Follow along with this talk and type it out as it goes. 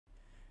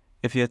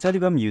If you're a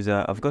Telegram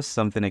user, I've got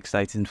something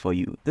exciting for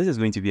you. This is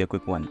going to be a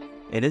quick one.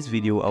 In this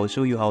video, I'll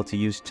show you how to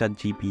use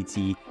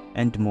ChatGPT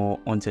and more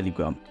on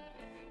Telegram.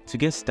 To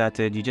get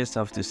started, you just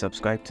have to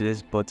subscribe to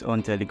this bot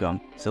on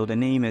Telegram. So the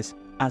name is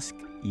Ask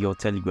Your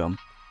Telegram.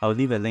 I'll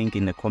leave a link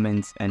in the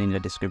comments and in the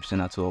description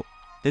as well.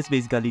 This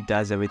basically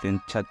does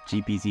everything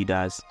ChatGPT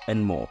does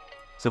and more.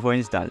 So for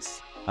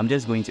instance, I'm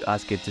just going to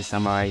ask it to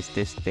summarize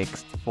this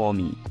text for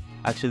me.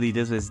 Actually,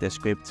 this is the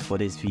script for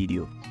this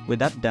video. With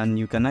that done,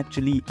 you can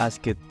actually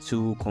ask it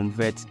to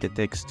convert the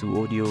text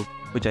to audio,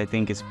 which I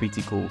think is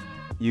pretty cool.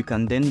 You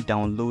can then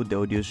download the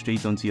audio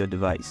straight onto your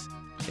device.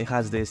 It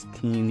has this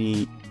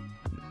teeny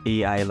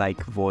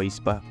AI-like voice,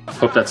 but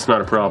hope that's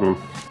not a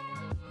problem.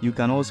 You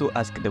can also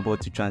ask the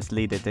bot to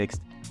translate the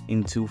text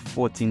into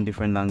 14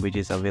 different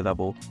languages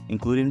available,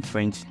 including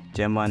French,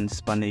 German,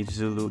 Spanish,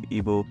 Zulu,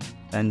 Igbo,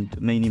 and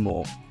many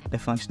more. The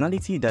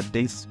functionality that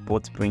this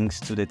bot brings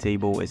to the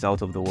table is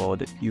out of the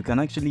world. You can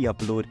actually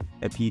upload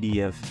a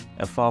PDF,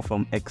 a file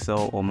from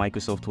Excel or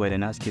Microsoft Word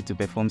and ask it to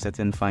perform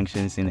certain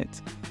functions in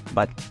it,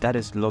 but that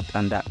is locked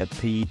under a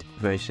paid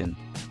version.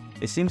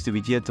 It seems to be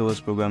geared towards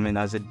programming,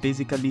 as it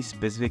basically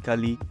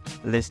specifically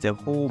lists a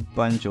whole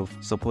bunch of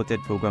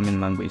supported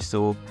programming language.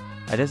 So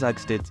I just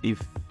asked it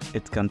if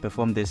it can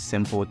perform this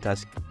simple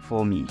task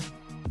for me.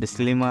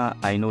 Disclaimer,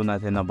 I know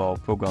nothing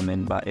about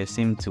programming, but it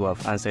seemed to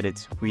have answered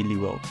it really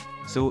well.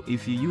 So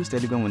if you use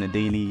Telegram on a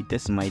daily,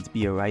 this might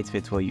be a right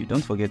fit for you.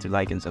 Don't forget to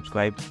like and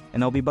subscribe,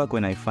 and I'll be back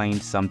when I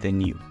find something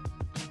new.